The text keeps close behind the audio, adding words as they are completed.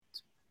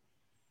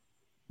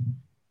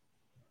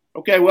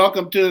Okay,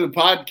 welcome to the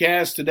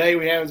podcast. Today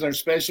we have as our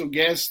special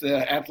guest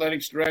the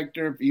athletics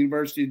director for the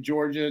University of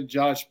Georgia,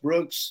 Josh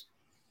Brooks.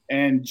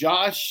 And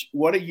Josh,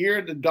 what a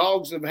year the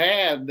Dogs have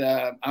had.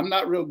 I'm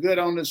not real good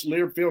on this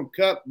Learfield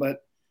Cup,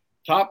 but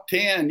top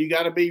 10, you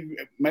got to be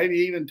maybe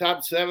even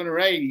top 7 or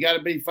 8. You got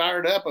to be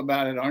fired up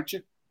about it, aren't you?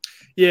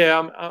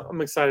 Yeah,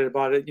 I'm excited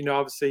about it.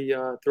 Obviously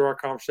through our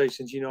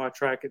conversations, I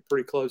track it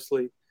pretty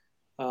closely.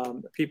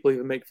 People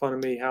even make fun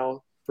of me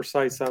how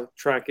precise I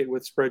track it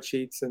with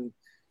spreadsheets and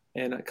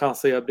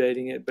constantly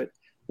updating it. But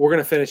we're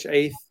going to finish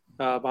 8th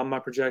by my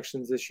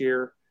projections this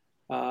year.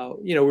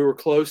 We were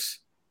close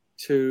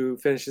to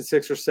finishing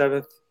 6th or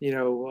 7th.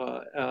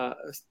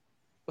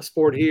 A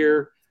sport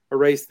here, a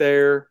race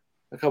there,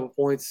 a couple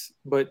points.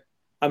 But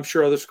I'm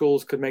sure other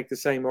schools could make the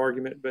same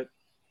argument. But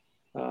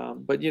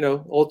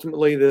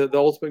ultimately the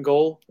ultimate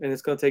goal, and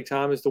it's going to take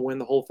time, is to win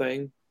the whole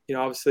thing.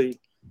 Obviously,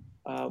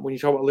 when you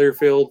talk about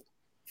Learfield,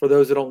 for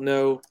those that don't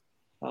know,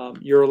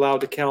 you're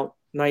allowed to count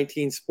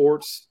 19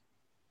 sports.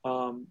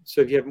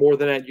 So if you have more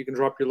than that, you can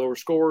drop your lower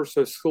scores.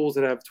 So schools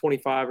that have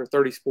 25 or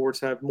 30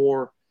 sports have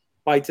more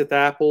bites at the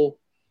apple.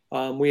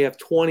 We have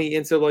 20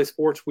 NCAA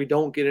sports. We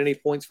don't get any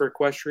points for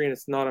equestrian.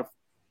 It's not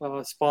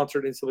a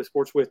sponsored NCAA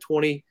sports. We have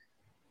 20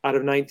 out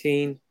of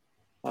 19.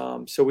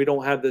 So we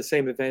don't have the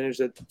same advantage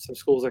that some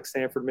schools like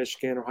Sanford,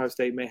 Michigan, Ohio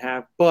State may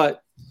have.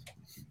 But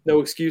no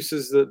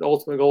excuses. The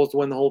ultimate goal is to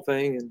win the whole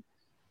thing. And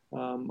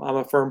I'm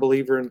a firm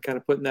believer in kind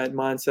of putting that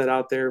mindset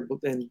out there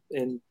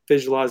and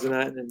visualizing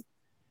that.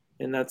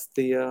 And that's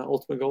the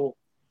ultimate goal.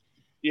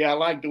 Yeah, I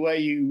like the way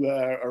you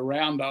are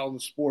around all the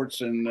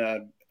sports, and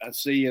I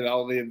see at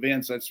all the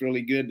events. That's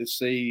really good to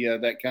see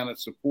that kind of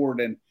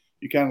support, and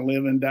you kind of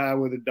live and die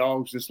with the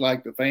Dogs just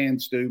like the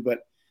fans do.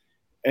 But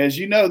as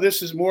you know,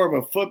 this is more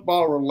of a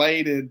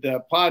football-related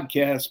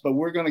podcast, but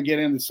we're going to get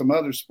into some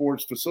other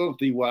sports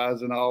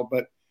facility-wise and all.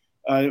 But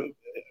I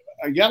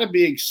got to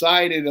be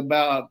excited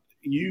about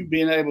you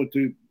being able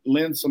to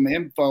lend some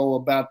info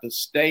about the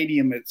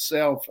stadium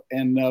itself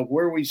and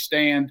where we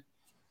stand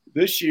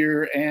this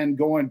year and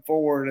going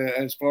forward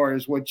as far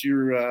as what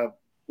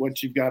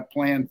you've got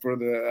planned for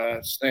the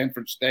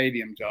Sanford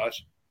Stadium,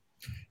 Josh.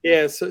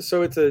 Yeah,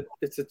 so it's a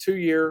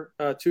 2-year,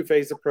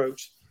 2-phase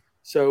approach.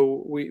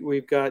 So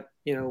we've got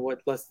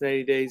less than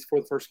 80 days for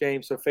the first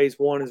game. So phase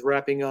 1 is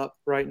wrapping up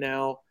right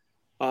now.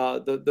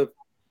 The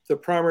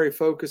primary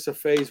focus of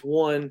phase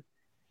 1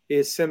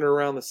 is centered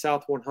around the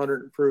South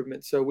 100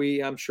 improvement. So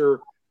I'm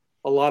sure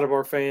a lot of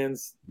our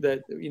fans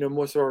that,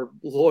 most of our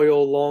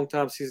loyal,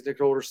 long-time season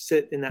ticket holders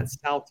sit in that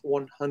South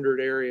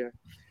 100 area.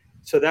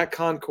 So that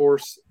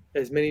concourse,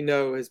 as many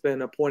know, has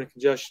been a point of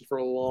congestion for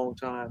a long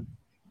time.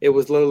 It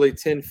was literally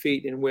 10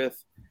 feet in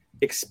width.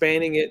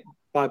 Expanding it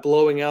by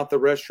blowing out the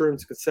restrooms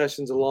and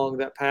concessions along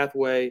that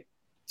pathway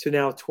to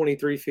now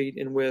 23 feet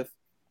in width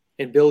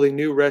and building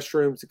new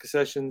restrooms and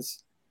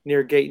concessions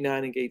near Gate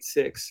 9 and Gate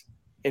 6.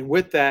 And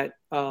with that,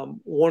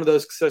 one of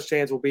those concession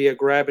stands will be a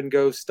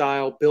grab-and-go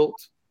style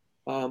built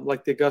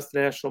like the Augusta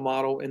National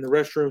model, and the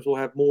restrooms will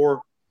have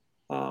more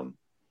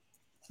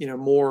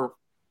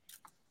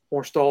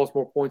stalls,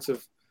 more points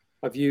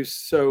of use.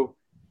 So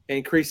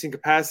increasing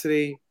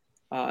capacity,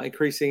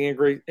 increasing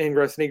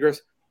ingress and egress,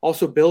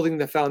 also building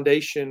the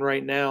foundation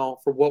right now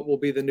for what will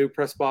be the new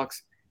press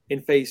box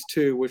in phase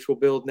 2, which we'll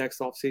build next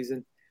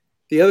offseason.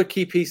 The other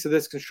key piece of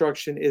this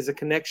construction is a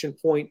connection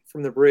point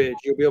from the bridge.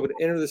 You'll be able to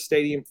enter the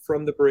stadium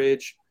from the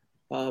bridge,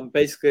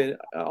 basically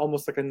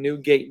almost like a new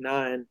Gate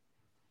 9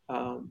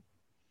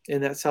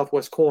 in that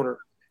southwest corner.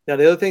 Now,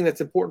 the other thing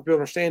that's important to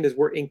understand is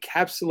we're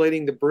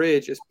encapsulating the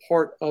bridge as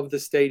part of the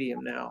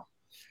stadium now.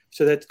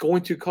 So that's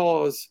going to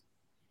cause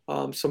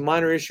some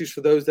minor issues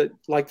for those that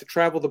like to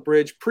travel the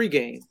bridge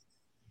pregame.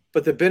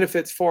 But the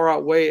benefits far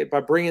outweigh it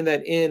by bringing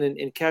that in and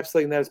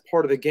encapsulating that as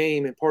part of the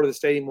game and part of the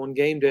stadium on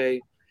game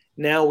day.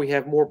 Now we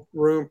have more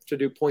room to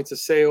do points of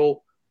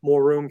sale,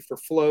 more room for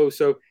flow.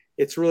 So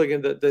it's really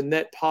going to, the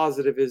net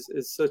positive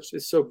is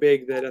so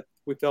big that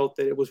we felt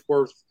that it was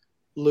worth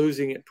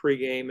losing it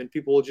pregame, and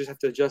people will just have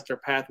to adjust their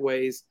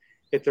pathways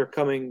if they're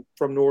coming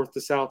from north to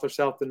south or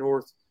south to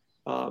north,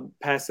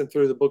 passing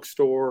through the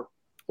bookstore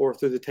or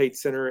through the Tate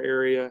Center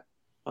area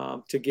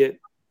to get,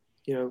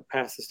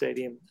 past the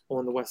stadium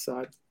on the west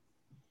side.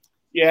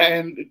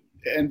 Yeah,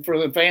 and for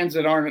the fans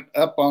that aren't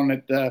up on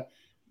it, the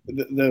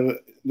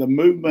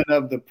movement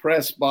of the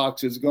press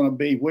box is going to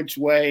be which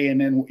way, and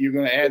then you're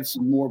going to add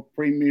some more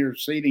premier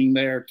seating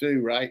there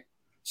too, right?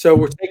 So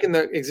we're taking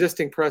the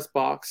existing press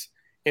box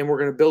and we're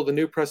going to build a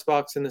new press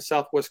box in the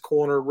southwest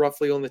corner,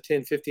 roughly on the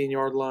 10,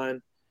 15-yard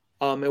line.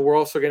 And we're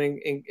also going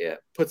to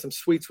put some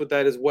suites with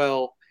that as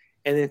well,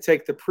 and then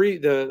take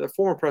the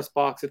former press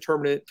box and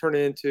turn it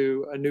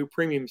into a new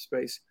premium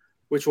space,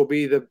 which will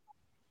be the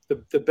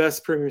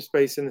best premium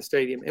space in the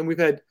stadium. And we've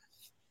had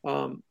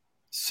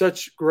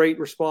such great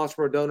response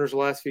from our donors the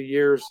last few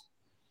years,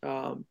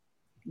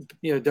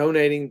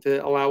 donating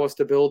to allow us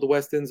to build the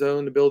West End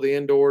Zone, to build the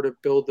indoor, to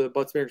build the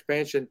Butts-Mehre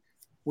expansion.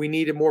 We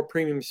needed more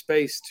premium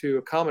space to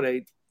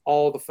accommodate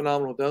all the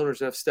phenomenal donors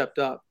that have stepped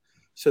up.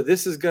 So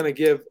this is going to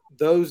give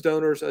those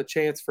donors a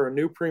chance for a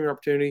new premium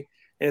opportunity.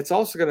 And it's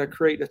also going to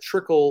create a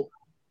trickle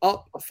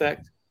up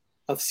effect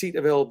of seat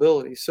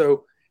availability.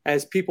 So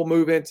as people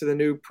move into the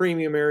new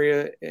premium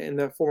area in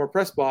the former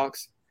press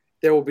box,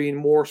 there will be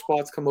more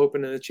spots come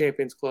open in the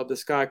Champions Club, the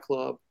Sky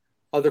Club,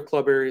 other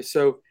club areas.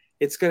 So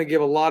it's going to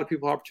give a lot of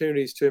people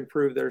opportunities to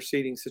improve their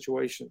seating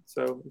situation.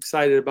 So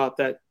excited about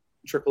that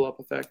trickle up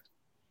effect.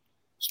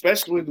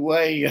 Especially with the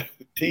way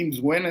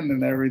teams winning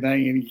and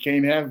everything, and you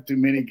can't have too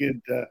many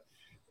good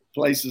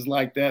places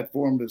like that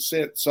for them to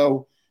sit.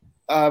 So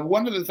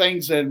one of the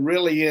things that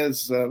really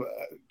is, a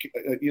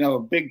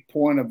big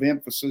point of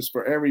emphasis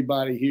for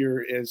everybody here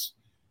is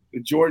the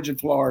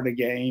Georgia-Florida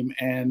game,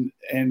 and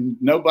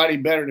nobody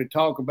better to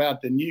talk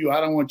about than you. I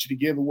don't want you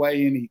to give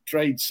away any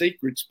trade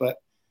secrets, but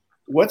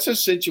what's the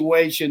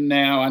situation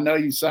now? I know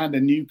you signed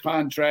a new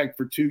contract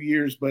for 2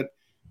 years, but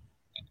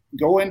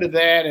go into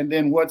that, and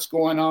then what's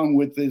going on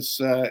with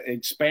this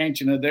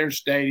expansion of their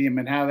stadium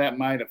and how that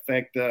might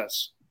affect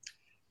us.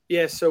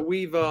 Yeah, so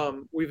we've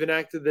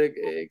enacted the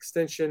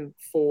extension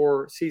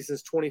for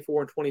seasons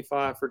 24 and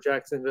 25 for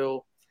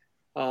Jacksonville.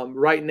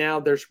 Right now,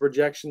 there's a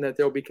projection that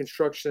there will be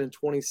construction in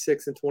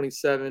 26 and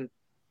 27,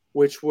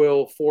 which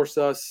will force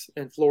us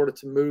in Florida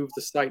to move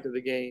the site of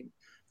the game.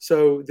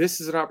 So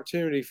this is an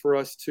opportunity for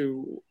us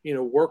to,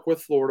 work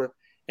with Florida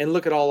and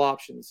look at all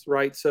options,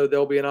 right? So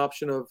there'll be an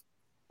option of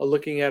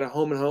looking at a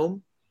home and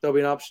home. There'll be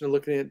an option of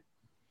looking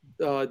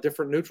at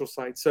different neutral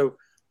sites. So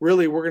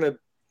really,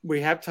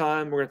 we have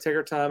time. We're going to take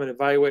our time and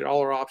evaluate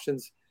all our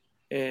options.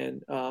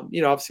 And,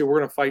 obviously we're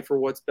going to fight for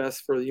what's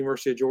best for the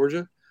University of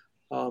Georgia.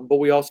 But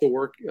we also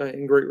work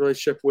in great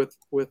relationship with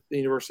the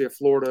University of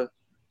Florida.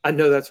 I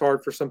know that's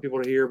hard for some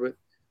people to hear,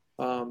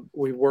 but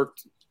we've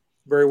worked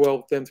very well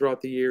with them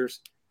throughout the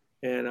years.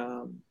 And,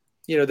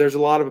 there's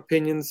a lot of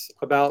opinions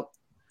about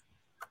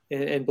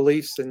and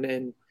beliefs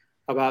and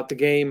about the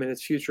game and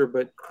its future.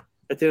 But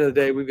at the end of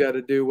the day, we've got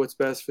to do what's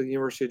best for the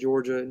University of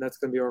Georgia, and that's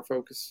going to be our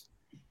focus.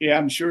 Yeah,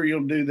 I'm sure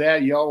you'll do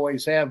that. You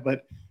always have.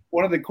 But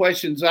one of the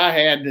questions I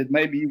had that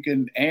maybe you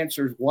can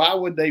answer is, why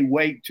would they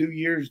wait 2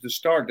 years to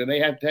start? Do they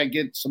have to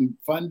get some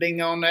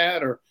funding on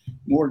that, or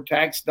more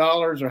tax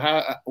dollars, or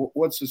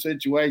what's the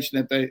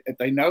situation if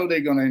they know they're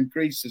going to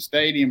increase the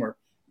stadium or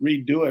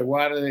redo it?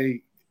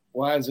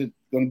 Why is it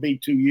going to be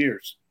 2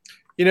 years?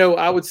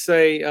 I would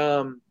say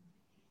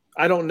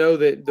I don't know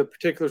the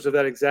particulars of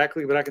that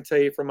exactly, but I can tell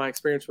you from my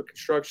experience with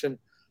construction,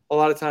 a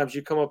lot of times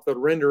you come up with a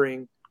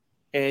rendering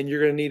and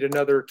you're going to need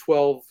another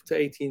 12 to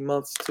 18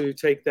 months to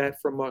take that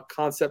from a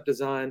concept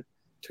design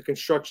to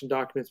construction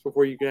documents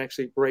before you can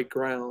actually break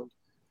ground,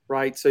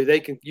 right? So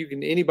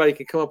anybody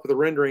can come up with a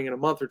rendering in a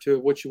month or two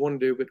of what you want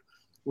to do, but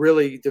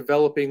really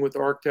developing with the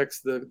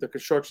architects the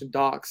construction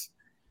docs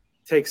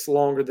takes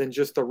longer than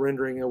just the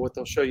rendering of what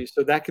they'll show you.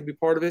 So that could be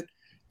part of it.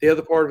 The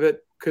other part of it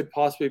could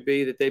possibly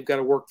be that they've got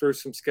to work through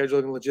some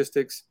scheduling and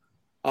logistics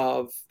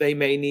of they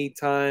may need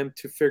time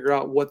to figure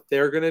out what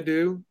they're going to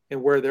do and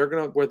where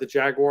the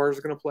Jaguars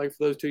are going to play for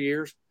those 2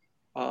 years.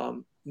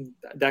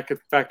 That could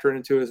factor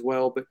into it as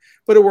well, but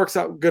it works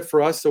out good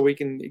for us. So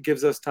it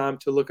gives us time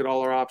to look at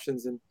all our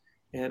options and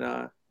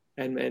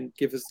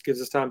gives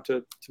us time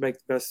to make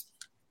the best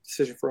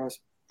decision for us.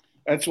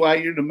 That's why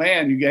you're the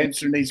man. You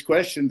answering these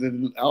questions,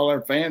 and all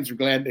our fans are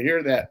glad to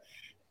hear that.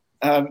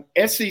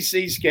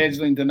 SEC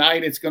scheduling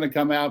tonight, it's going to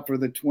come out for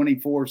the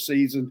 24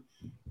 season.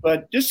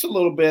 But just a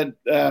little bit,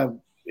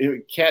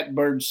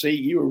 catbird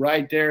seat, you were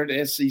right there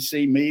at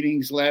SEC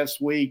meetings last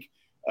week,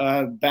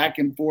 back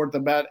and forth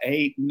about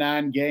 8,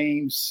 9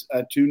 games,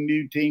 2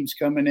 new teams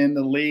coming in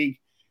the league.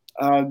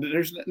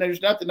 There's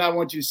nothing I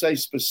want you to say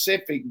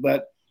specific,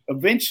 but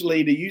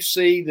eventually, do you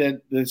see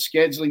that the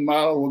scheduling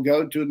model will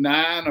go to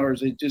 9, or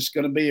is it just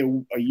going to be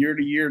a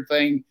year-to-year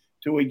thing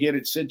till we get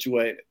it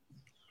situated?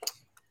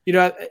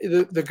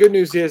 The good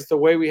news is the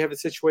way we have it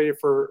situated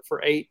for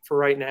 8 for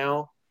right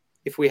now.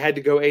 If we had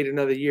to go 8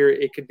 another year,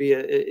 it could be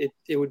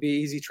it would be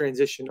easy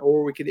transition.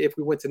 Or if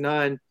we went to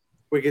 9,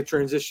 we could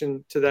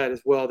transition to that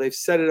as well. They've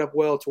set it up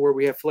well to where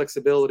we have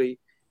flexibility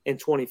in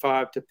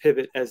 25 to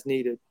pivot as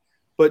needed.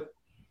 But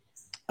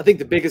I think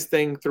the biggest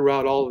thing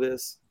throughout all of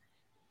this,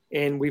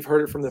 and we've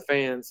heard it from the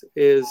fans,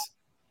 is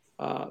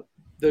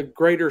the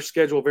greater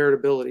schedule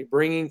variability.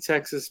 Bringing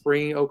Texas,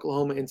 bringing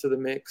Oklahoma into the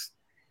mix,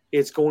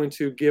 it's going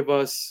to give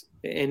us,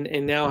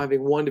 and now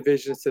having one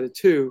division instead of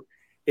 2,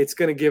 it's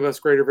going to give us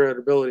greater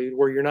variability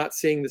where you're not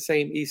seeing the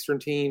same Eastern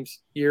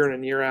teams year in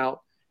and year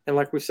out. And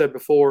like we said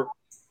before,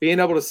 being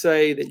able to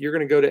say that you're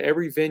going to go to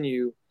every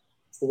venue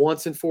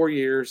once in 4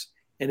 years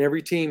and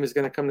every team is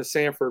going to come to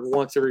Sanford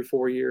once every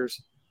 4 years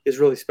is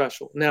really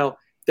special. Now,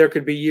 there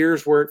could be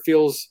years where it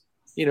feels,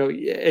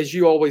 as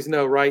you always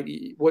know, right,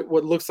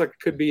 what looks like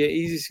it could be an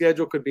easy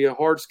schedule could be a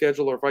hard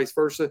schedule or vice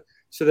versa.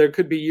 So there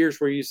could be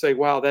years where you say,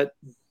 wow,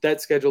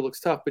 that schedule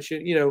looks tough. But,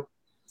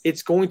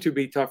 it's going to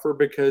be tougher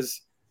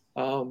because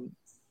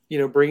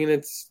bringing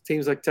in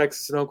teams like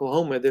Texas and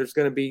Oklahoma, there's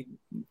going to be,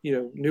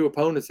 new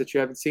opponents that you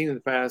haven't seen in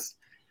the past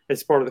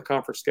as part of the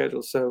conference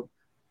schedule. So,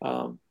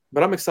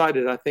 but I'm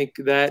excited. I think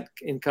that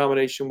in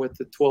combination with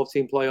the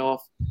 12-team playoff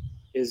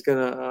is going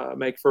to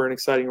make for an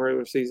exciting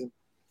regular season.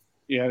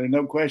 Yeah, there's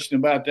no question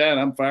about that.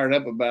 I'm fired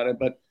up about it.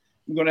 But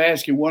I'm going to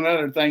ask you one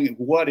other thing.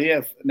 What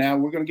if now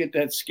we're going to get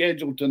that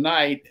scheduled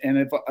tonight, and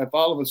if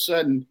all of a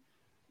sudden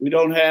we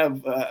don't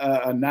have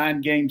a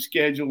 9-game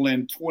schedule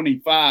in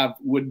 25,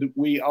 would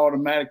we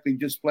automatically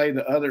just play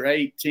the other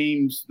 8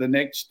 teams the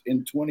next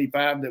in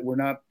 25 that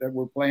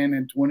we're playing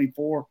in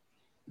 24?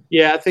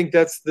 Yeah, I think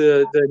that's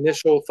the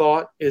initial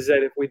thought, is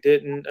that if we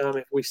didn't,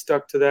 if we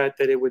stuck to that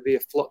it would be a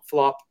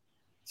flop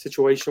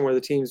situation where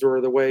the teams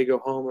were the way go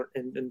home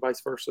and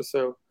vice versa.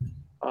 So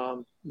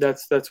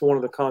that's one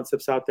of the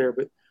concepts out there,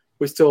 but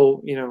we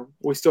still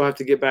have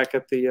to get back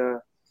at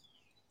the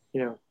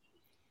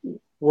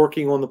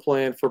working on the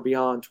plan for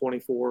beyond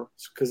 24,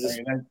 because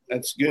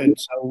that's good.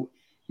 So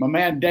my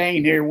man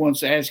Dayne here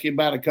wants to ask you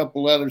about a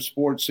couple other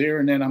sports here,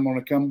 and then I'm going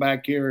to come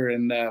back here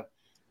and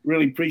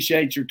really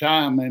appreciate your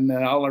time, and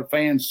all our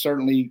fans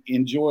certainly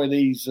enjoy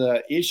these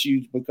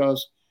issues,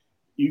 because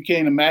you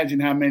can't imagine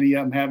how many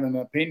of them have an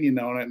opinion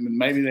on it, and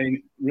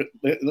maybe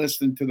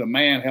listening to the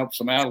man helps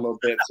them out a little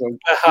bit. So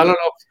I don't know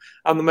if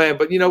I'm the man,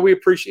 but we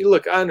appreciate.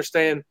 Look, I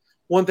understand.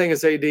 One thing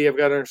as AD, I've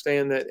got to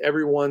understand that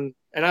everyone,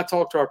 and I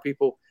talk to our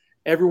people,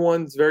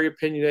 everyone's very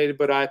opinionated,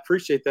 but I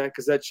appreciate that,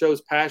 because that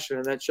shows passion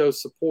and that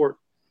shows support.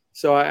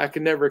 So I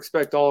can never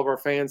expect all of our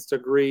fans to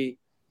agree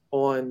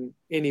on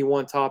any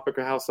one topic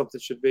or how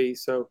something should be.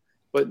 So,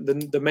 but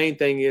the main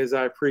thing is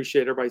I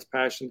appreciate everybody's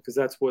passion, because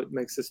that's what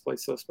makes this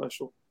place so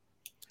special.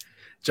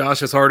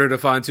 Josh, it's harder to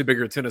find 2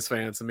 bigger tennis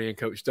fans than me and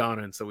Coach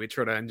Donnan, so we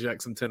try to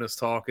inject some tennis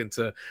talk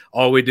into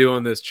all we do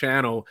on this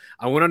channel.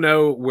 I want to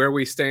know where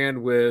we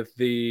stand with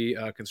the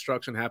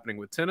construction happening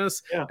with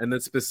tennis, and then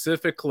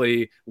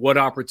specifically what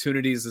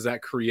opportunities does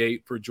that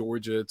create for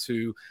Georgia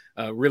to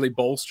really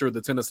bolster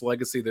the tennis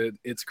legacy that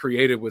it's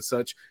created with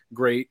such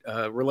great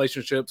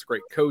relationships,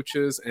 great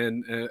coaches,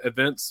 and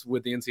events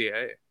with the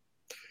NCAA.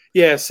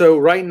 Yeah, so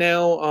right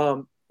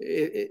now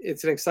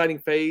it's an exciting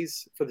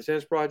phase for the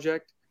tennis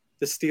project.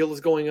 The steel is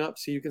going up,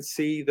 so you can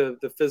see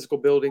the physical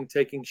building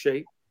taking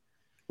shape,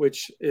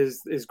 which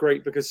is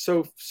great, because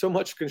so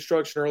much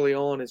construction early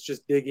on is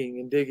just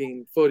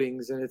digging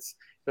footings, and it's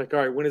like, all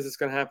right, when is this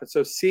going to happen?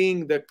 So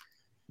seeing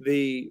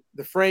the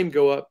frame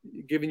go up,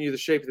 giving you the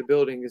shape of the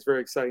building, is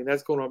very exciting.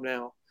 That's going up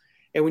now.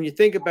 And when you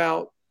think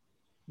about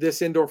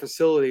this indoor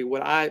facility,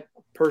 what I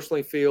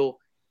personally feel,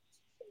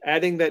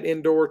 adding that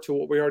indoor to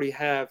what we already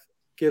have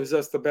gives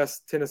us the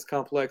best tennis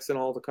complex in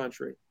all the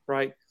country,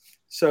 right?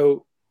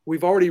 So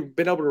we've already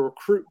been able to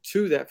recruit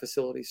to that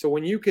facility. So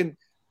when you can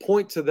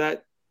point to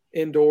that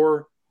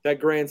indoor, that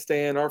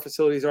grandstand, our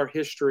facilities, our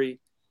history,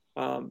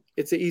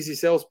 it's an easy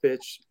sales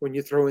pitch when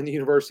you throw in the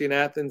University in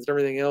Athens and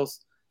everything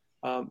else.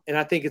 And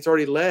I think it's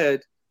already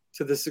led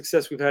to the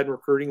success we've had in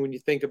recruiting when you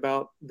think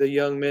about the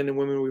young men and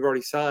women we've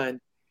already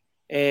signed.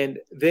 And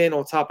then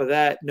on top of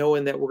that,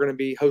 knowing that we're going to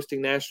be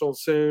hosting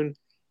nationals soon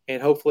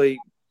and hopefully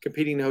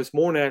competing to host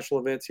more national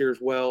events here as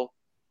well.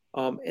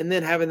 And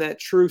then having that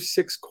true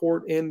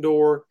 6-court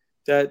indoor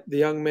that the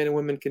young men and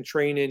women can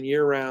train in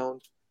year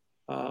round.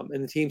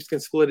 And the teams can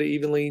split it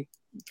evenly,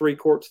 3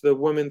 courts to the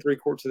women, 3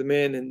 courts to the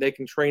men, and they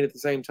can train at the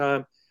same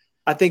time.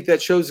 I think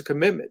that shows a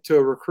commitment to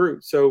a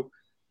recruit. So,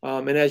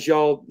 and as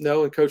y'all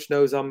know, and Coach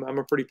knows, I'm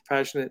a pretty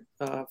passionate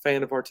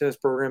fan of our tennis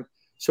program.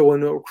 So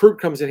when a recruit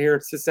comes in here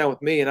and sits down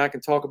with me, and I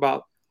can talk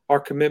about our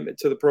commitment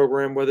to the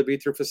program, whether it be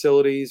through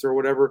facilities or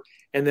whatever,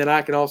 and then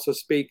I can also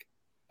speak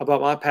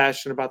about my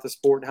passion about the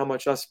sport and how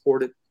much I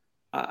support it,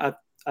 I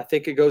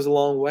think it goes a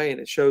long way, and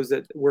it shows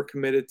that we're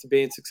committed to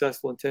being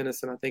successful in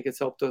tennis, and I think it's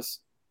helped us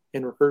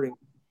in recruiting.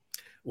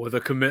 Well,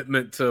 the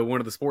commitment to one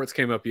of the sports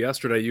came up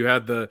yesterday. You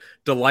had the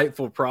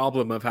delightful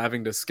problem of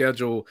having to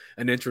schedule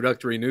an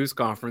introductory news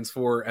conference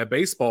for a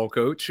baseball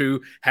coach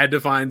who had to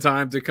find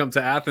time to come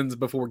to Athens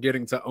before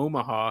getting to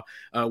Omaha.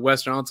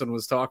 Wes Johnson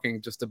was talking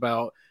just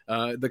about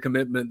the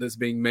commitment that's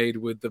being made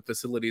with the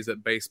facilities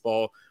at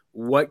baseball.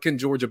 What can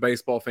Georgia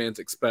baseball fans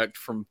expect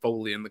from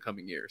Foley in the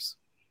coming years?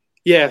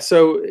 Yeah,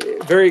 so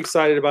very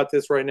excited about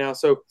this right now.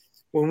 So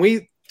when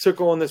we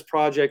took on this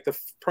project, the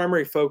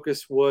primary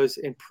focus was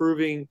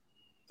improving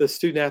the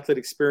student-athlete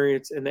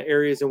experience in the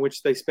areas in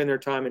which they spend their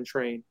time and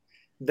train.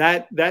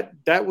 That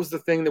was the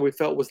thing that we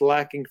felt was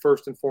lacking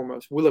first and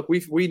foremost.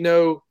 We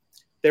know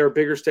there are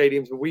bigger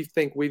stadiums, but we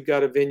think we've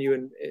got a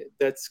venue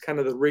that's kind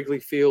of the Wrigley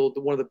Field,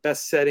 one of the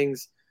best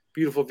settings,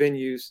 beautiful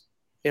venues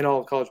in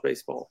all of college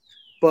baseball.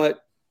 But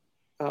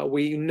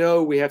we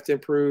know we have to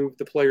improve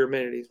the player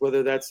amenities,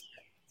 whether that's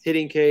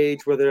hitting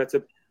cage, whether that's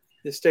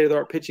the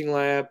state-of-the-art pitching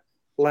lab,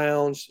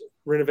 lounge,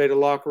 renovated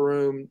locker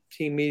room,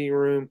 team meeting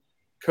room,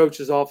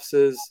 coaches'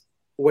 offices,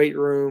 weight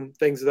room,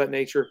 things of that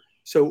nature.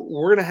 So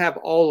we're going to have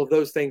all of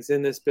those things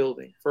in this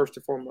building, first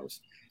and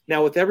foremost.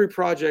 Now, with every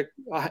project,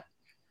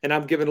 and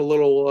I'm giving a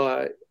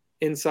little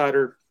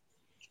insider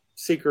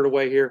secret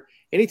away here,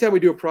 anytime we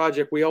do a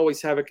project, we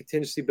always have a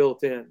contingency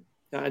built in.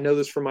 I know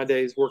this from my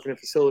days working in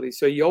facilities.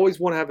 So you always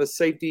want to have a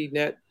safety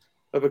net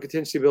of a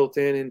contingency built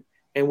in.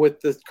 And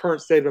with the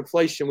current state of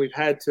inflation, we've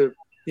had to,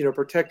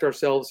 protect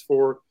ourselves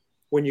for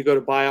when you go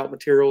to buy out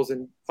materials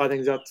and buy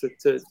things out to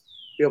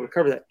be able to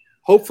cover that.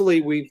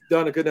 Hopefully we've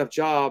done a good enough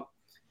job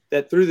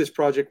that through this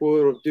project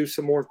we'll do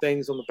some more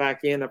things on the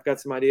back end. I've got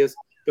some ideas,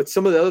 but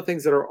some of the other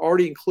things that are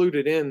already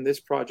included in this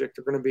project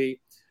are going to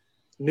be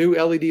new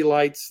LED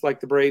lights like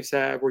the Braves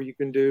have, where you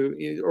can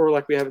do, or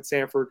like we have at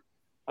Sanford.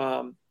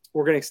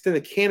 We're going to extend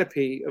the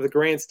canopy of the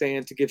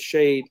grandstand to give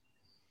shade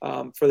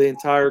for the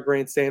entire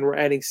grandstand. We're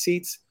adding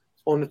seats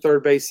on the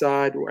third base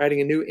side. We're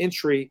adding a new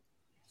entry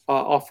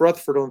off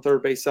Rutherford on the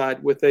third base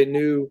side with a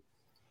new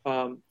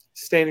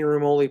standing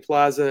room only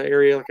plaza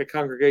area, like a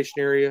congregation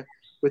area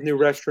with new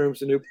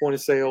restrooms, a new point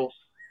of sale.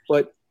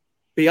 But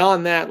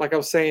beyond that, like I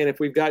was saying, if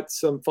we've got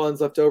some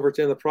funds left over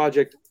to end the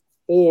project,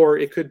 or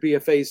it could be a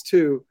phase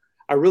 2,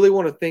 I really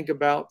want to think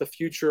about the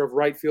future of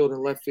right field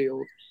and left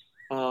field.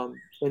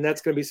 And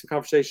that's going to be some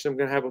conversation I'm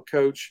going to have with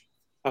Coach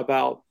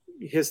about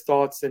his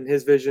thoughts and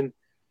his vision,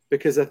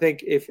 because I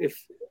think if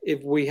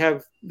we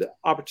have the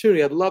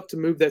opportunity, I'd love to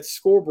move that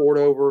scoreboard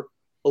over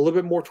a little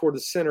bit more toward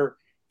the center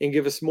and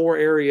give us more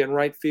area in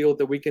right field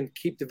that we can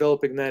keep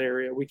developing that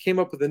area. We came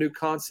up with a new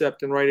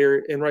concept in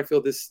right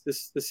field this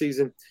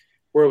season,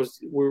 where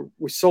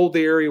we sold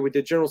the area. We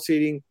did general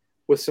seating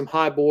with some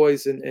high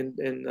boys and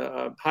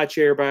high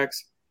chairbacks,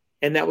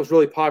 and that was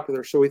really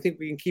popular. So we think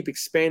we can keep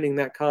expanding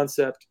that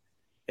concept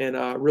and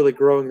really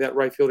growing that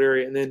right field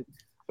area. And then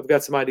I've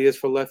got some ideas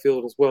for left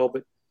field as well.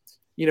 But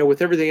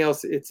with everything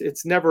else,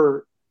 it's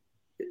never,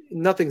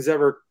 nothing's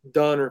ever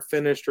done or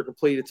finished or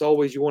complete. It's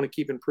always, you want to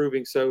keep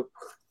improving. So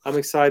I'm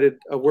excited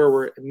of where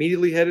we're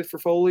immediately headed for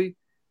Foley,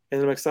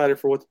 and I'm excited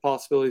for what the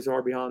possibilities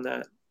are beyond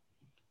that.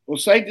 Well,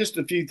 say just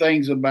a few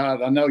things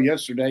about, I know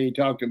yesterday you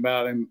talked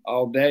about him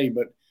all day,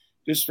 but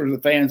just for the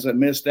fans that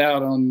missed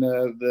out on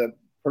the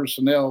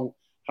personnel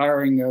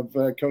hiring of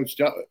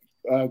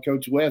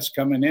Coach Wes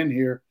coming in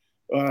here,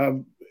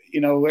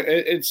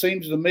 it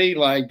seems to me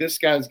like this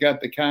guy's got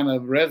the kind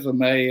of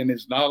resume and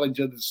his knowledge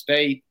of the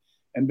state,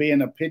 and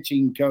being a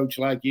pitching coach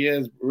like he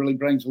is really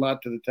brings a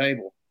lot to the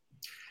table.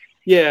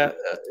 Yeah.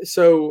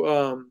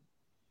 So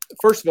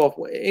first of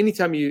all,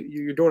 anytime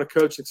you're doing a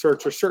coaching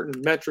search, there's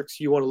certain metrics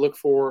you want to look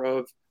for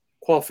of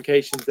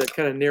qualifications that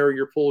kind of narrow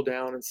your pool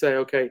down and say,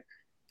 okay,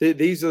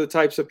 these are the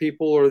types of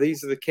people, or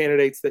these are the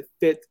candidates that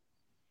fit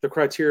the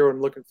criteria I'm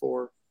looking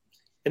for.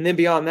 And then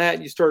beyond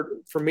that, you start,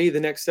 for me, the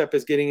next step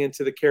is getting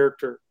into the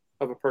character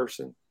of a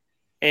person.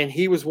 And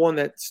he was one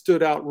that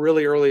stood out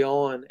really early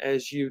on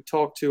as you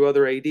talk to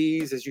other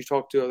ADs, as you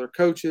talk to other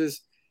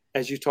coaches,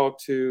 as you talk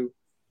to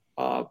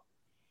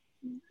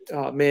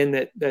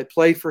men that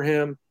played for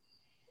him.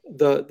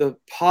 The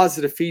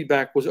positive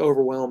feedback was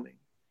overwhelming.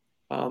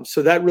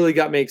 So that really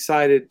got me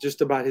excited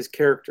just about his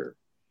character.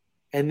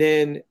 And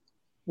then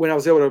when I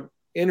was able to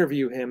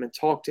interview him and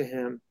talk to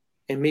him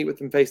and meet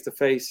with him face to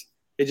face,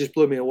 it just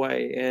blew me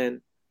away. And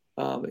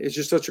it's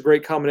just such a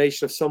great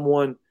combination of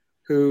someone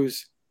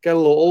who's got a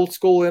little old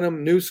school in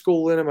him, new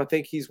school in him. I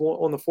think he's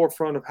on the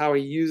forefront of how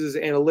he uses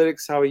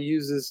analytics, how he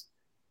uses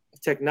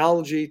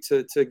technology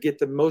to get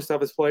the most out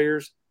of his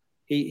players.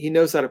 He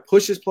knows how to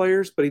push his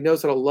players, but he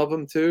knows how to love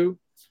them too.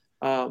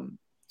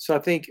 So I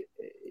think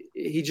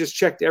he just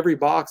checked every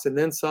box and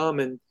then some.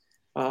 And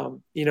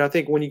I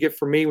think when you get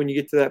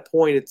to that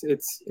point,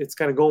 it's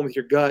kind of going with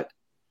your gut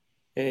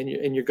and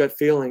your gut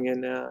feeling.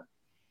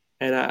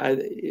 And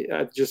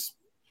I've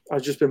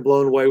just been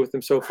blown away with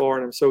him so far,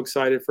 and I'm so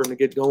excited for him to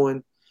get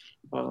going.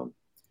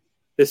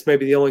 This may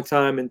be the only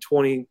time in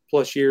 20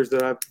 plus years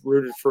that I've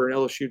rooted for an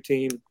LSU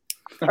team.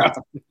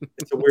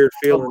 It's a weird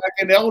feeling. Back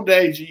in the old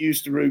days, you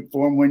used to root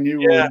for him when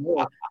you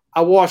were. I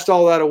washed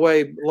all that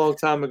away a long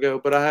time ago,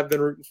 but I have been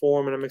rooting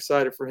for him, and I'm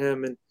excited for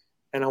him,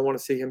 and I want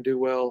to see him do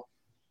well,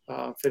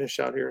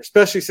 finish out here,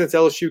 especially since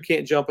LSU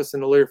can't jump us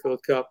in the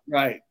Learfield Cup.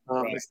 Right.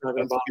 It's not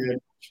going to bother me.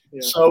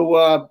 Yeah.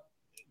 So,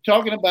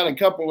 talking about a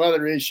couple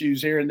other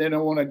issues here, and then I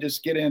want to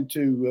just get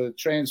into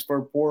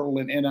transfer portal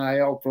and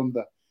NIL from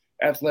the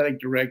athletic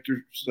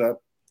director's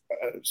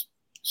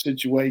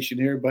situation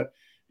here. But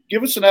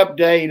give us an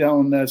update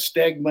on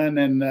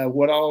Stegeman and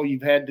what all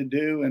you've had to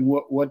do and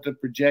what the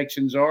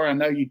projections are. I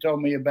know you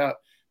told me about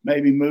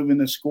maybe moving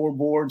the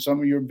scoreboard, some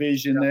of your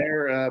vision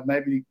there.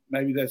 Maybe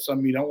that's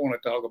something you don't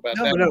want to talk about.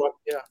 No.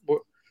 Yeah.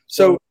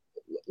 So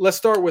let's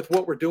start with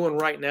what we're doing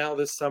right now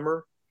this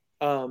summer.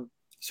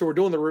 So we're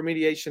doing the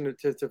remediation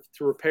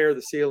to repair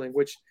the ceiling,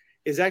 which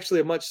is actually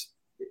a much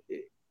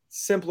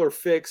simpler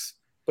fix,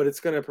 but it's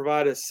going to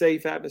provide a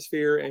safe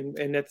atmosphere.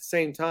 And at the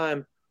same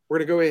time, we're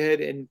going to go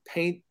ahead and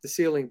paint the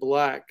ceiling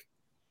black,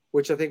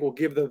 which I think will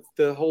give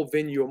the whole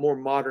venue a more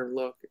modern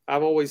look.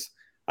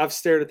 I've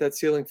stared at that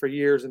ceiling for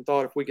years and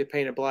thought if we could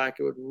paint it black,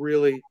 it would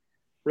really,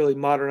 really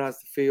modernize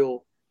the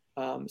feel.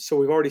 So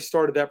we've already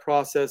started that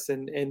process.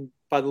 And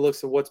by the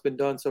looks of what's been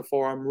done so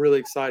far, I'm really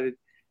excited.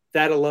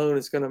 That alone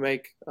is going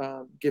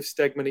to give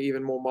Stegeman an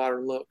even more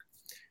modern look.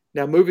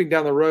 Now, moving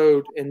down the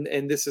road,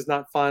 and this is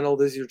not final,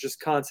 these are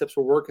just concepts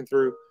we're working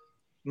through.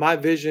 My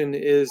vision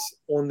is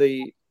on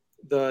the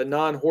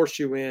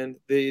non-horseshoe end,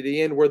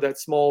 the end where that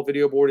small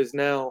video board is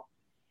now,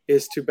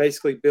 is to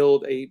basically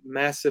build a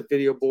massive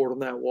video board on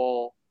that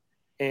wall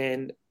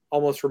and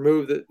almost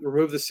remove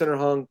the center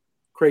hung,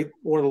 create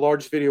one of the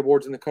largest video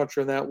boards in the country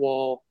on that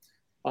wall,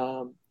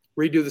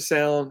 redo the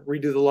sound,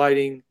 redo the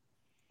lighting,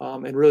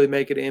 and really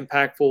make it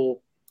impactful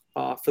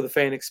for the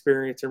fan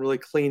experience, and really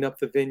clean up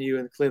the venue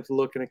and clean up the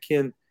look, and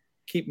again,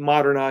 keep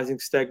modernizing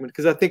Stegeman,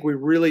 because I think we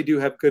really do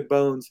have good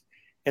bones.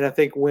 And I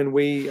think when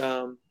we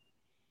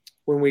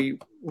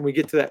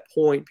get to that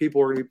point,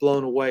 people are going to be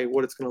blown away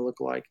what it's going to look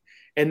like.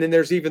 And then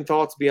there's even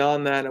thoughts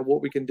beyond that of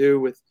what we can do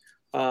with.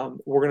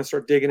 We're going to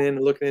start digging in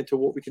and looking into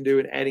what we can do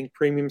and adding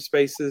premium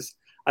spaces.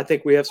 I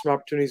think we have some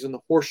opportunities on the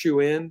horseshoe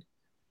end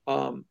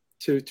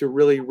to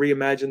really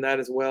reimagine that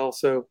as well.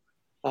 So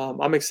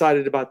I'm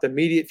excited about the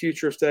immediate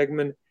future of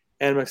Stegeman,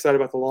 and I'm excited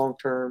about the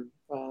long-term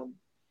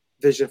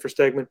vision for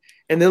Stegeman.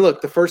 And then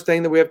look, the first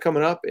thing that we have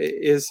coming up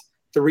is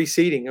the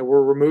reseating, and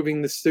we're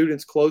removing the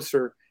students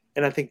closer.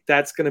 And I think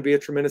that's going to be a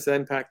tremendous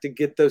impact to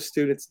get those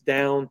students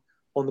down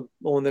on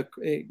the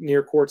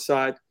near court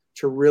side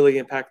to really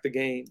impact the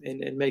game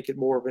and make it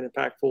more of an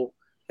impactful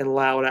and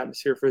loud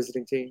atmosphere for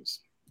visiting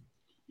teams.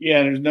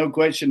 Yeah, there's no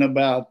question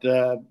about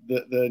the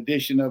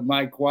addition of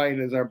Mike White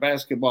as our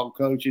basketball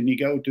coach. And you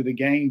go to the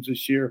games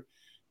this year,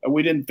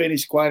 we didn't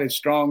finish quite as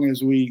strong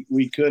as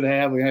we could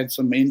have. We had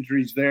some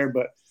injuries there,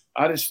 but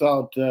I just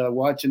thought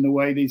watching the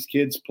way these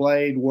kids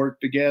played,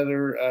 worked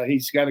together,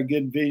 he's got a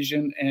good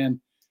vision. And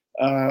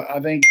I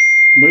think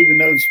moving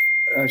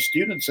those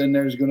students in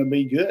there is going to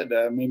be good.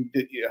 I mean,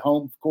 the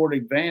home court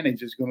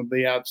advantage is going to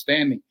be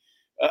outstanding.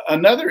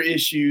 Another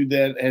issue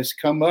that has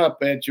come up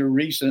at your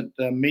recent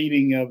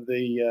meeting of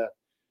the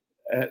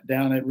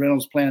down at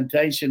Reynolds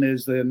Plantation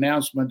is the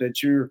announcement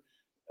that you're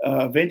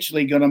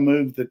eventually going to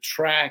move the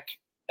track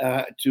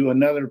to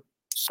another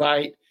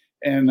site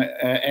and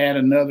add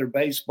another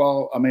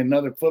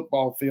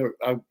football field.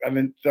 I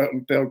didn't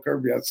tell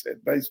Kirby I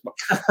said baseball.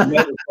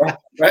 Another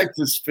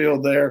practice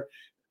field there.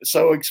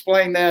 So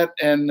explain that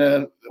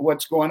and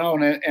what's going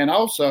on. And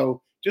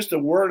also just a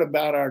word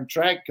about our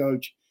track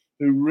coach,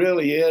 who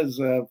really is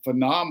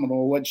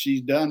phenomenal, what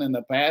she's done in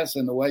the past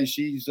and the way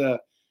she's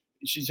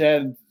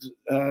had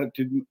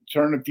to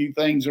turn a few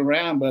things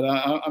around. But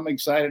I'm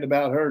excited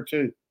about her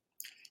too.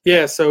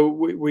 Yeah, so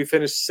we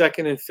finished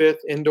 2nd and 5th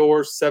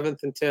indoors,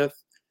 7th and 10th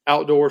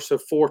outdoors, so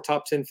 4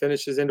 top 10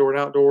 finishes indoor and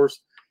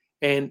outdoors.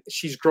 And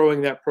she's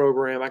growing that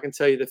program. I can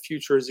tell you the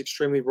future is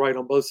extremely bright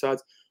on both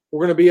sides.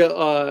 We're going to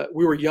be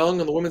we were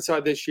young on the women's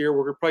side this year.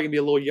 We're probably going to be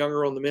a little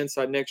younger on the men's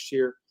side next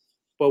year.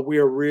 But we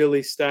are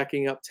really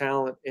stacking up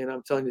talent, and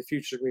I'm telling you the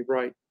future is going to be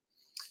bright.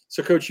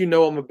 So, Coach, I'm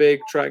a big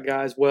track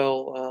guy as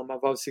well. I've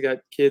obviously got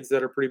kids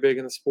that are pretty big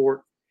in the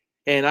sport.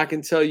 And I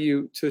can tell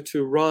you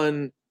to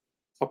run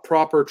a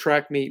proper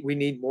track meet, we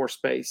need more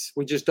space.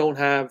 We just don't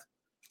have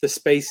the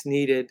space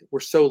needed. We're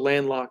so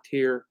landlocked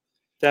here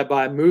that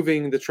by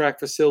moving the track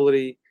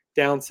facility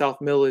down South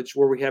Millage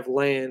where we have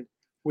land,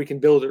 we can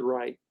build it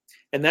right.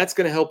 And that's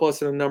going to help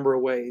us in a number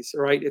of ways,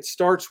 right? It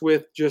starts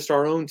with just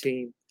our own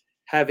team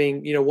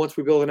having, once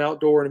we build an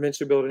outdoor and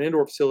eventually build an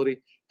indoor facility,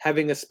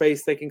 having a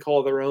space they can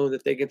call their own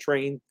that they can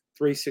train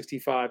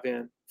 365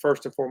 in,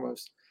 first and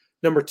foremost.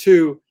 Number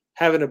 2,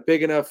 having a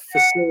big enough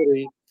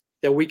facility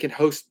that we can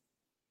host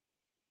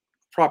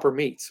proper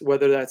meets,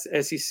 whether that's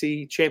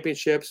SEC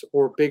championships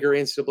or bigger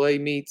NCAA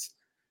meets.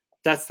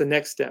 That's the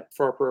next step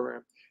for our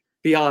program.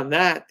 Beyond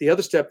that, the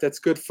other step that's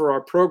good for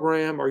our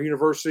program, our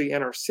university,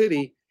 and our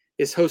city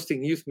is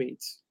hosting youth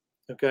meets,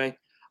 okay?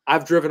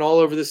 I've driven all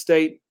over the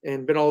state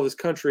and been all over this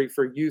country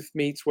for youth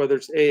meets, whether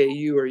it's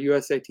AAU or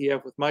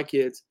USATF with my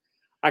kids.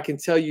 I can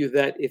tell you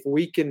that if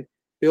we can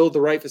build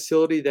the right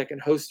facility that can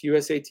host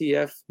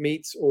USATF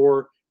meets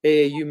or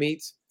AAU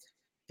meets,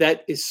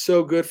 that is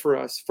so good for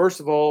us. First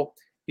of all,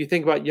 you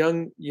think about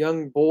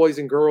young boys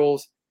and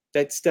girls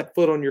that step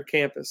foot on your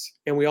campus.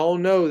 And we all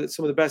know that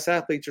some of the best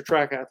athletes are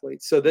track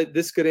athletes. So that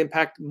this could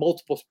impact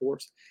multiple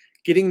sports.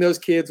 Getting those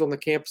kids on the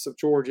campus of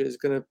Georgia is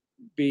going to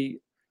be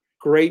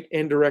great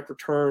indirect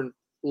return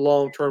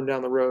long-term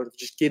down the road of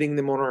just getting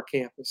them on our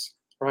campus,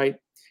 right?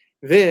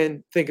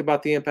 Then think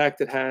about the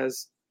impact it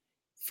has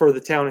for the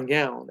town and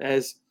gown.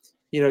 As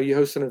you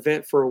host an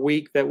event for a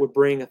week that would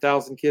bring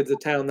 1,000 kids to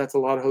town. That's a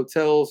lot of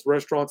hotels,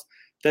 restaurants.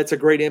 That's a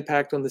great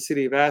impact on the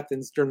city of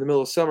Athens during the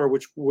middle of summer,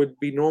 which would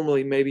be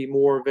normally maybe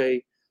more of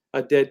a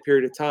dead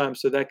period of time.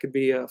 So that could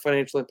be a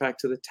financial impact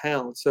to the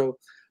town. So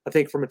I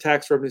think from a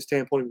tax revenue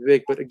standpoint, it'd be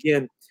big. But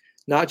again,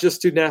 not just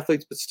student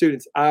athletes, but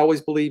students. I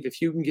always believe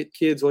if you can get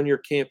kids on your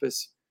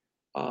campus,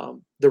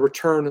 the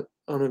return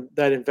on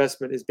that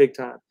investment is big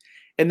time.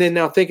 And then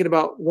now thinking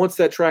about once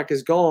that track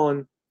is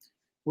gone,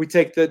 we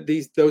take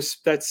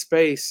that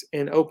space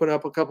and open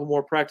up a couple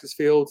more practice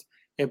fields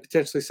and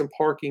potentially some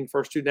parking for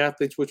our student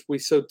athletes, which we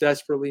so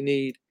desperately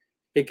need.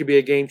 It could be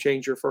a game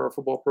changer for our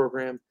football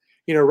program.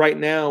 Right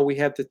now we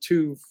have the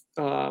 2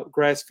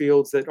 grass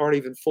fields that aren't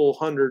even full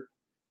 100.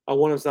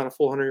 One of them's not a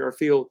full 100-yard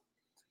field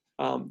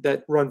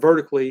that run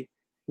vertically.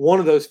 One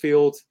of those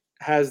fields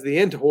has the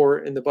indoor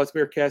and the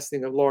Butts-Mere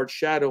casting a large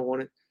shadow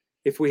on it.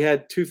 If we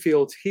had 2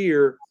 fields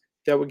here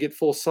that would get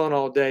full sun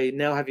all day,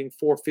 now having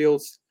 4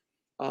 fields,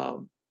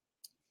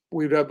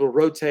 we would be able to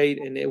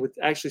rotate, and it would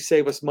actually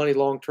save us money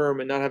long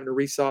term and not having to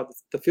resod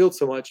the field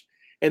so much.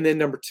 And then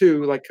number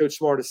 2, like Coach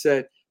Smart has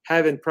said,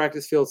 having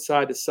practice fields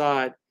side to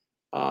side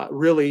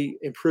really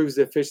improves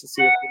the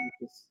efficiency of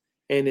practice.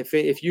 And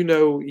if you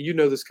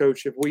know this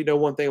coach, if we know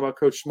one thing about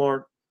Coach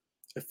Smart,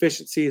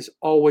 efficiency is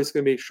always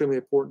going to be extremely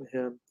important to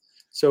him.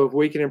 So if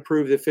we can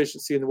improve the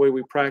efficiency in the way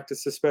we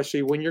practice,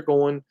 especially when you're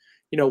going,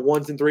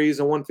 1s and 3s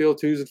on one field,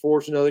 2s and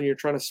 4s on another, and you're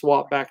trying to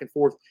swap back and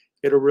forth,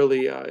 it'll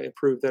really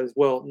improve that as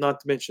well. Not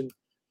to mention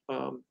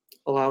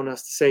allowing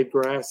us to save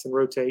grass and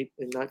rotate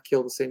and not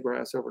kill the same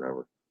grass over and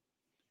over.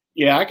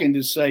 Yeah, I can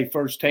just say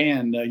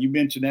firsthand, you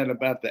mentioned that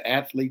about the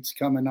athletes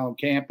coming on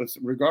campus,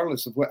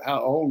 regardless of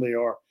how old they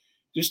are,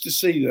 just to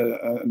see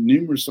the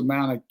numerous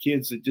amount of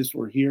kids that just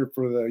were here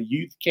for the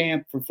youth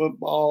camp for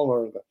football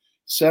or the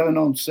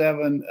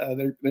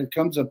 7-on-7. There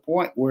comes a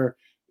point where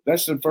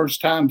that's the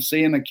first time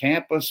seeing a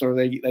campus or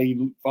they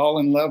fall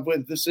in love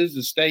with. This is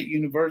a state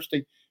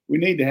university. We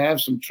need to have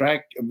some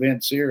track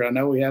events here. I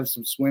know we have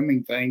some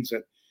swimming things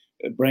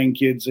that bring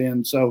kids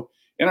in. So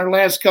in our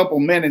last couple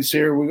minutes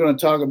here, we're going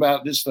to talk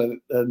about just the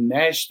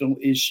national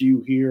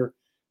issue here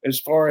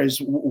as far as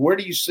where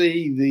do you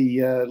see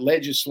the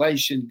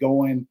legislation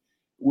going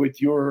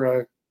with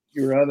your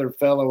other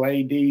fellow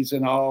ADs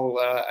and all.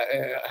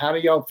 How do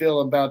y'all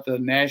feel about the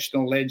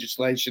national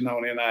legislation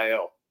on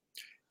NIL?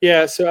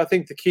 Yeah, so I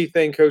think the key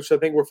thing, Coach, I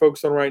think we're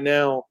focused on right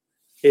now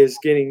is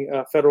getting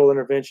federal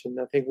intervention.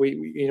 I think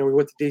we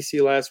went to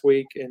D.C. last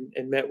week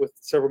and met with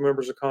several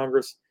members of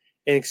Congress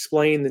and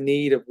explained the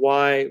need of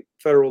why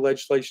federal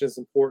legislation is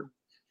important.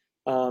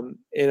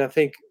 And I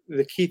think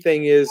the key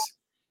thing is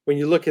when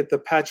you look at the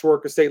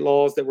patchwork of state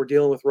laws that we're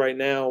dealing with right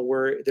now,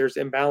 where there's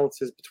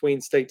imbalances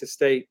between state to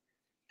state,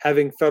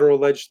 having federal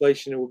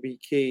legislation would be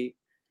key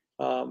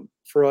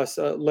for us,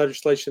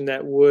 legislation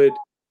that would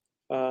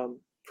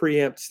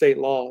preempt state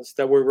laws,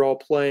 that we were all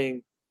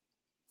playing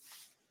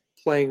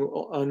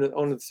on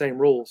the same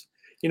rules.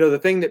 The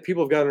thing that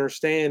people have got to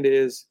understand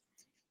is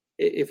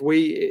if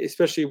we,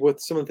 especially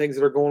with some of the things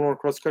that are going on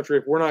across the country,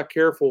 if we're not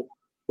careful,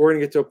 we're going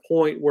to get to a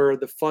point where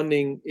the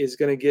funding is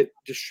going to get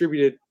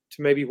distributed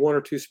to maybe 1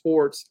 or 2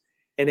 sports,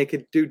 and it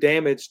could do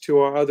damage to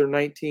our other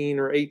 19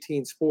 or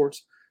 18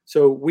 sports.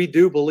 So we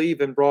do believe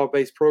in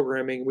broad-based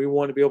programming. We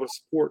want to be able to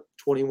support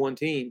 21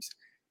 teams.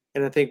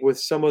 And I think with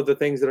some of the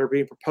things that are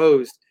being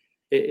proposed,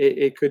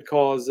 it could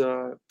cause,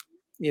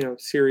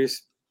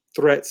 serious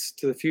threats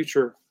to the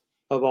future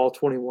of all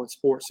 21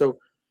 sports. So,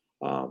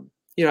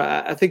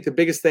 I think the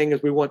biggest thing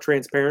is we want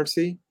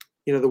transparency.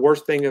 The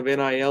worst thing of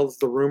NIL is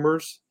the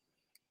rumors.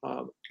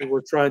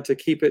 We're trying to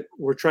keep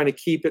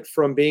it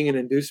from being an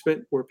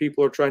inducement where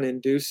people are trying to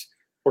induce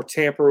or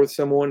tamper with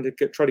someone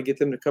to try to get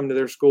them to come to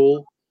their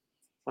school.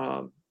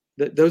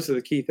 Those are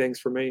the key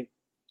things for me.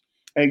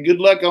 Hey, good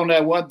luck on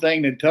that one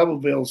thing that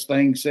Tuberville's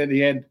thing said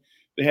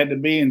they had to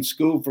be in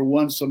school for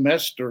 1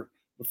 semester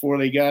before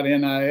they got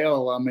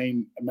NIL. I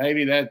mean,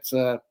 maybe that's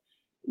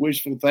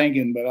wishful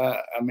thinking, but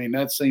I mean,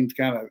 that seems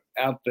kind of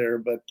out there.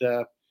 But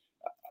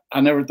I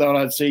never thought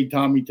I'd see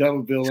Tommy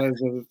Tuberville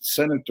as a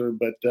senator,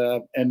 but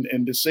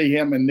and to see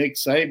him and Nick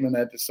Saban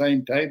at the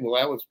same table,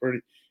 that was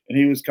pretty. And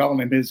he was calling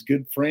him his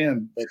good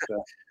friend. But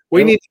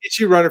we need to get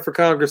you running for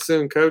Congress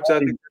soon, Coach. I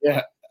think.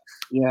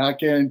 Yeah, I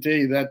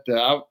guarantee you that.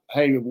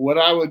 Hey, what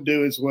I would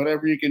do is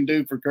whatever you can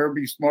do for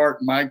Kirby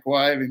Smart, Mike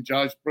White, and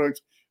Josh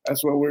Brooks,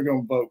 that's what we're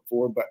going to vote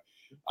for. But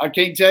I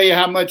can't tell you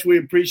how much we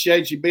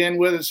appreciate you being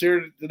with us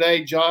here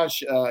today,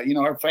 Josh.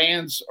 Our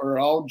fans are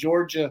all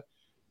Georgia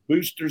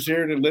boosters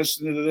here to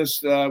listen to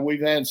this.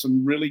 We've had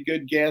some really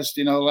good guests,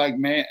 like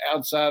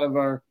outside of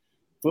our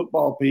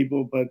football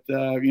people, but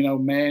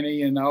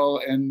Manny and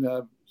all, and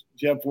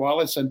Jeff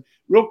Wallace. And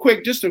real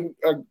quick, just a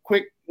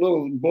quick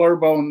little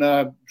blurb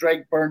on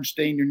Drake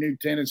Bernstein, your new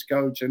tennis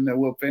coach, and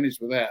we'll finish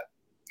with that.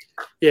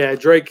 Yeah,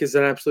 Drake is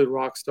an absolute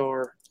rock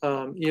star.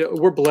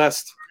 We're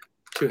blessed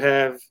to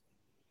have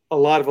a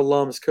lot of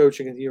alums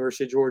coaching at the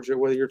University of Georgia,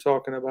 whether you're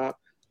talking about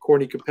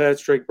Courtney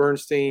Capets, Drake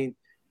Bernstein,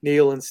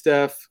 Neil and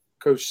Steph,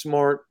 Coach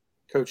Smart,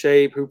 Coach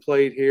Abe, who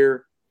played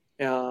here,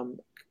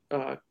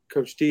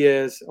 Coach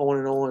Diaz, on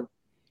and on.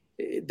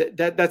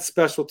 That's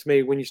special to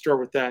me when you start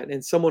with that.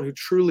 And someone who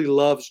truly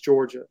loves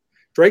Georgia.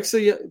 Drake's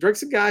a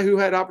guy who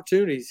had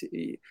opportunities.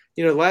 The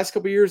last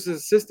couple of years as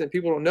assistant,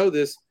 people don't know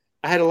this,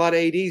 I had a lot of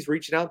ADs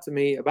reaching out to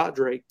me about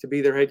Drake to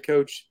be their head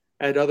coach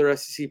at other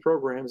SEC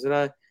programs. And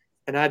I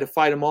had to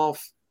fight him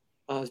off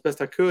as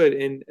best I could.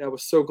 And I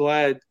was so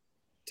glad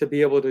to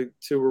be able to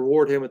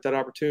reward him with that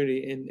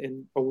opportunity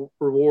and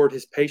reward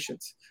his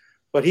patience.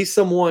 But he's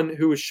someone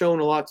who has shown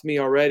a lot to me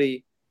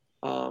already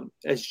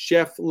as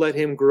Jeff let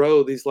him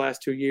grow these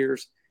last 2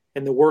 years,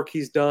 and the work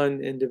he's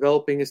done in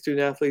developing his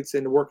student athletes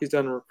and the work he's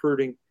done in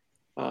recruiting.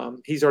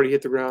 He's already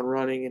hit the ground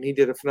running, and he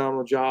did a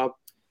phenomenal job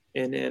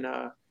in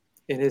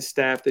his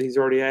staff that he's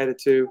already added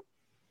to.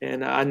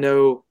 And I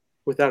know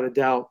without a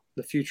doubt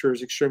the future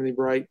is extremely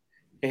bright,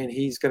 and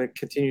he's going to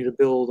continue to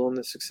build on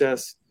the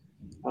success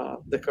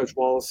that Coach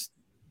Wallace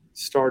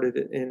started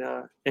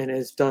and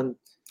has done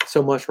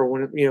so much for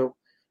winning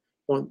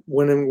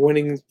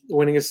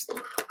his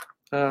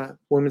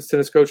women's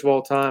tennis coach of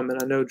all time.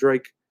 And I know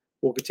Drake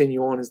will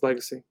continue on his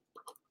legacy.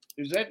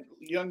 Is that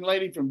young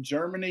lady from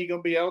Germany going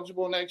to be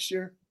eligible next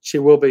year? She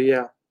will be,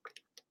 yeah.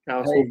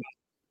 Hey,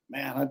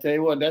 man, I tell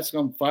you what, that's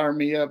going to fire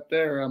me up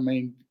there. I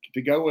mean,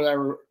 to go with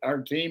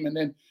our team. And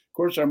then, of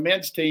course, our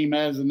men's team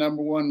has the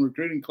 #1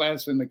 recruiting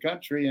class in the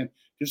country and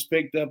just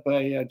picked up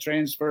a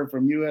transfer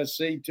from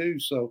USC too.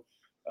 So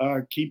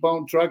keep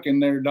on trucking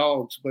their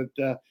dogs. But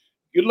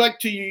good luck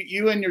to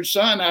you and your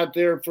son out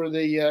there for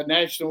the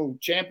national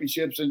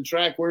championships in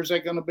track. Where's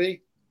that going to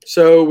be?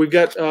 So we've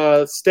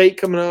got state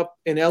coming up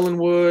in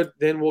Ellenwood.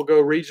 Then we'll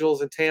go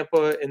regionals in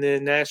Tampa, and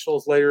then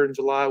nationals later in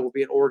July will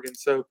be in Oregon.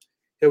 So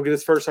he'll get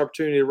his first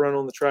opportunity to run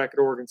on the track at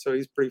Oregon. So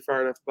he's pretty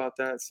fired up about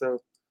that. So,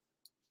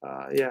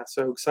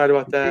 so excited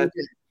about that.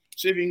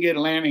 See if you can get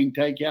Lanning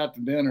take you out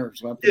to dinner or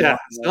something. Yeah,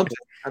 something.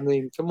 I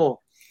mean, come on.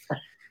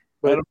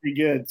 But that'll be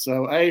good.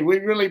 So, hey, we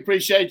really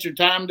appreciate your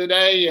time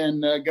today,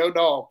 and go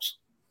Dogs.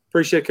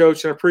 Appreciate it,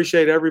 Coach, and I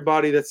appreciate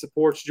everybody that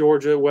supports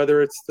Georgia,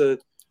 whether it's the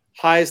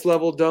highest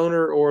level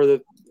donor or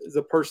the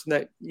person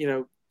that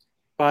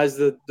buys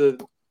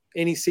the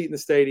any seat in the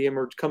stadium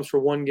or comes for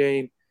one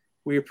game.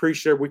 We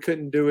appreciate it. We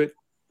couldn't do it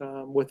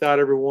without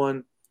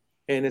everyone,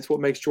 and it's what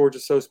makes Georgia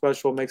so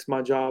special. It makes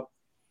my job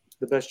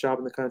the best job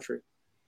in the country.